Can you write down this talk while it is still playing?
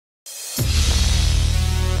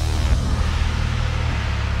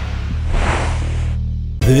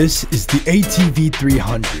This is the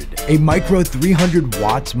ATV300, a micro 300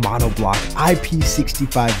 watts monoblock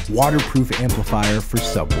IP65 waterproof amplifier for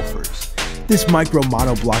subwoofers. This micro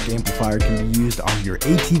monoblock amplifier can be used on your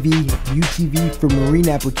ATV, UTV for marine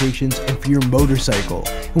applications and for your motorcycle,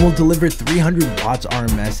 and will deliver 300 watts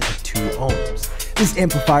RMS at 2 ohms. This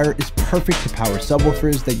amplifier is perfect to power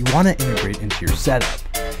subwoofers that you want to integrate into your setup.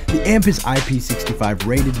 The amp is IP65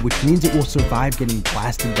 rated, which means it will survive getting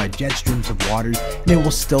blasted by jet streams of waters and it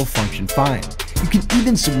will still function fine. You can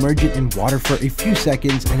even submerge it in water for a few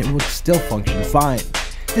seconds and it will still function fine.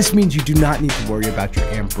 This means you do not need to worry about your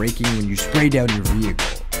amp breaking when you spray down your vehicle.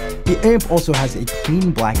 The amp also has a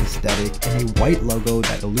clean black aesthetic and a white logo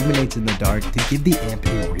that illuminates in the dark to give the amp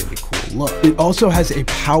a really cool look. It also has a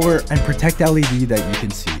power and protect LED that you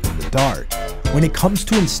can see in the dark. When it comes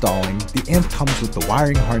to installing, the amp comes with the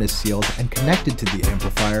wiring harness sealed and connected to the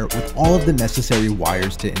amplifier with all of the necessary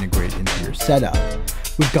wires to integrate into your setup.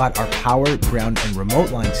 We've got our power, ground, and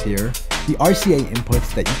remote lines here, the RCA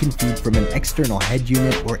inputs that you can feed from an external head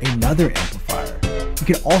unit or another amplifier.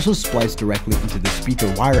 You can also splice directly into the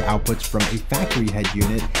speaker wire outputs from a factory head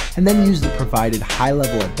unit and then use the provided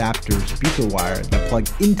high-level adapter speaker wire that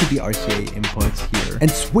plugs into the RCA inputs here and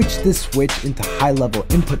switch this switch into high-level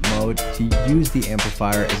input mode to use the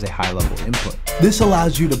amplifier as a high-level input. This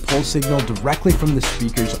allows you to pull signal directly from the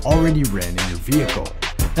speakers already ran in your vehicle.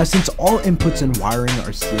 Now, since all inputs and wiring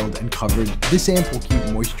are sealed and covered, this amp will keep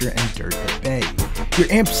moisture and dirt at bay.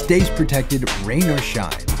 Your amp stays protected rain or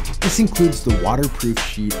shine. This includes the waterproof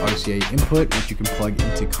sheet RCA input, which you can plug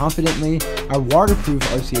into confidently. Our waterproof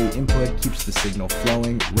RCA input keeps the signal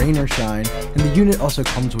flowing, rain or shine, and the unit also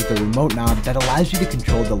comes with a remote knob that allows you to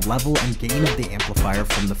control the level and gain of the amplifier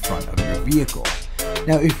from the front of your vehicle.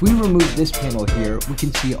 Now, if we remove this panel here, we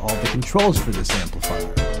can see all the controls for this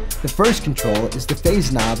amplifier. The first control is the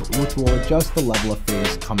phase knob, which will adjust the level of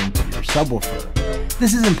phase coming to your subwoofer.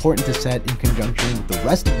 This is important to set in conjunction with the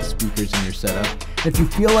rest of the speakers in your setup, and if you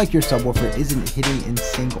feel like your subwoofer isn't hitting in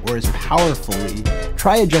sync or as powerfully,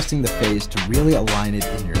 try adjusting the phase to really align it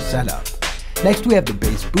in your setup. Next, we have the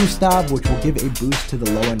bass boost knob, which will give a boost to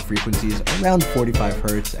the low-end frequencies around 45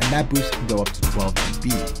 Hz, and that boost can go up to 12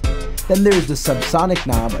 dB. Then there is the subsonic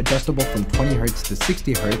knob, adjustable from 20 Hz to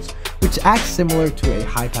 60 Hz, which acts similar to a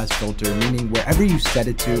high-pass filter, meaning wherever you set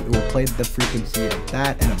it to, it will play the frequency of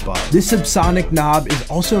that and above. This subsonic knob is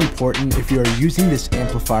also important if you are using this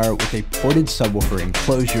amplifier with a ported subwoofer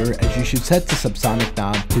enclosure, as you should set the subsonic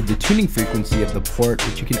knob to the tuning frequency of the port,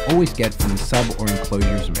 which you can always get from the sub or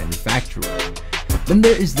enclosure's manufacturer. Then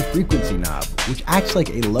there is the frequency knob, which acts like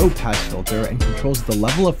a low-pass filter and controls the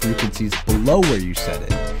level of frequencies below where you set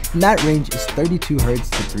it, and that range is 32 Hz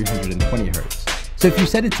to 320 Hz. So if you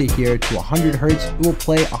set it to here to 100 Hz, it will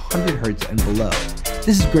play 100 Hz and below.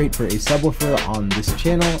 This is great for a subwoofer on this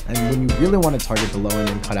channel, and when you really want to target the low end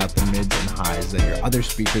and cut out the mids and highs that your other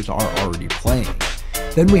speakers are already playing.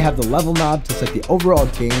 Then we have the level knob to set the overall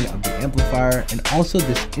gain of the amplifier, and also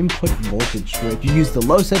this input voltage switch. You use the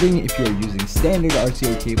low setting if you are using standard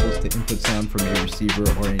RCA cables to input sound from a receiver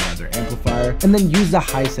or another amplifier, and then use the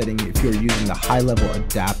high setting if you are using the high level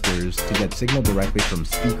adapters to get signal directly from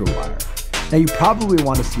speaker wire. Now, you probably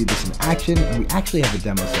want to see this in action, and we actually have a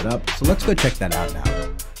demo set up, so let's go check that out now.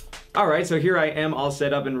 Alright, so here I am all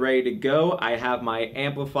set up and ready to go. I have my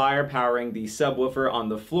amplifier powering the subwoofer on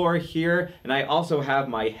the floor here, and I also have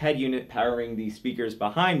my head unit powering the speakers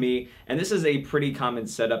behind me, and this is a pretty common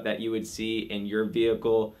setup that you would see in your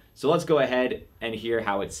vehicle. So let's go ahead and hear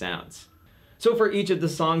how it sounds. So for each of the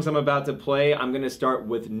songs I'm about to play, I'm going to start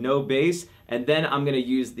with no bass, and then I'm going to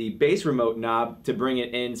use the bass remote knob to bring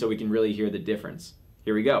it in so we can really hear the difference.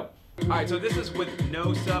 Here we go. Alright, so this is with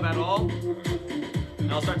no sub at all.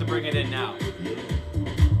 And I'll start to bring it in now.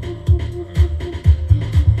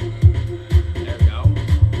 There we go.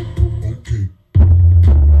 Okay.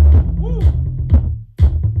 Woo.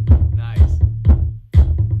 Nice.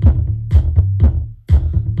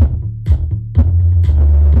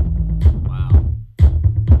 Wow.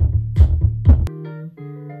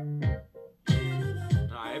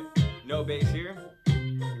 Alright, no bass here.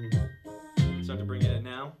 Start to bring it in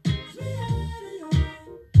now.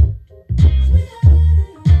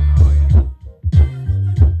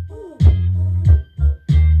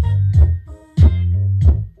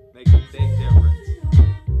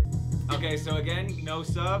 Okay, so again, no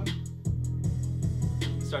sub.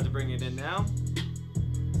 Start to bring it in now.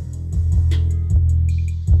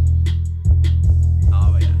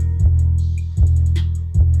 Oh yeah.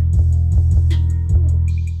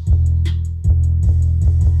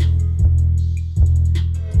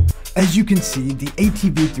 As you can see, the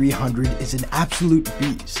ATV300 is an absolute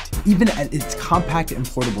beast. Even at its compact and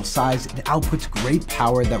portable size, it outputs great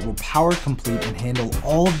power that will power complete and handle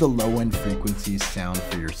all of the low-end frequencies sound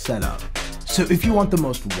for your setup. So if you want the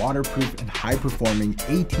most waterproof and high-performing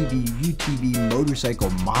ATV, UTV, motorcycle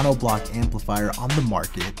monoblock amplifier on the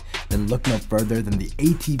market, then look no further than the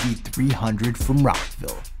ATV300 from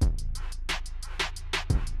Rockville.